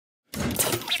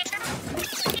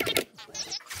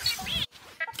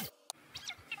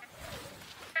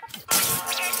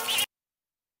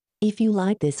If you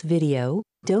like this video,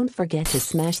 don't forget to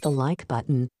smash the like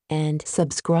button and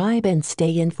subscribe and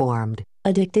stay informed.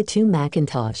 Addicted to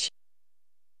Macintosh.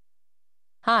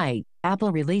 Hi,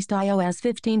 Apple released iOS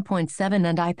 15.7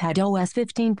 and iPadOS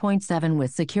 15.7 with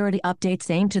security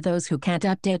updates aimed to those who can't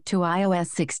update to iOS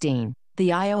 16. The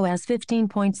iOS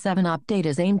 15.7 update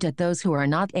is aimed at those who are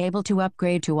not able to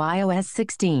upgrade to iOS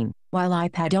 16, while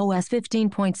iPadOS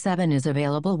 15.7 is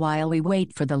available while we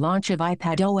wait for the launch of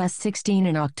iPadOS 16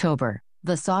 in October.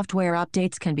 The software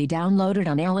updates can be downloaded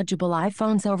on eligible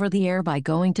iPhones over the air by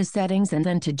going to Settings and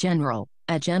then to General.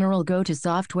 At General, go to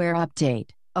Software Update.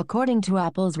 According to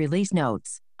Apple's release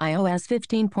notes, iOS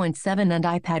 15.7 and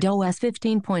iPadOS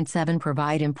 15.7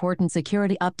 provide important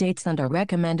security updates and are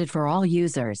recommended for all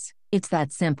users. It's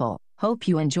that simple. Hope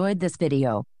you enjoyed this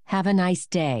video. Have a nice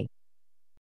day.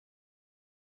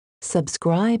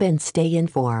 Subscribe and stay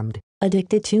informed.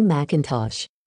 Addicted to Macintosh.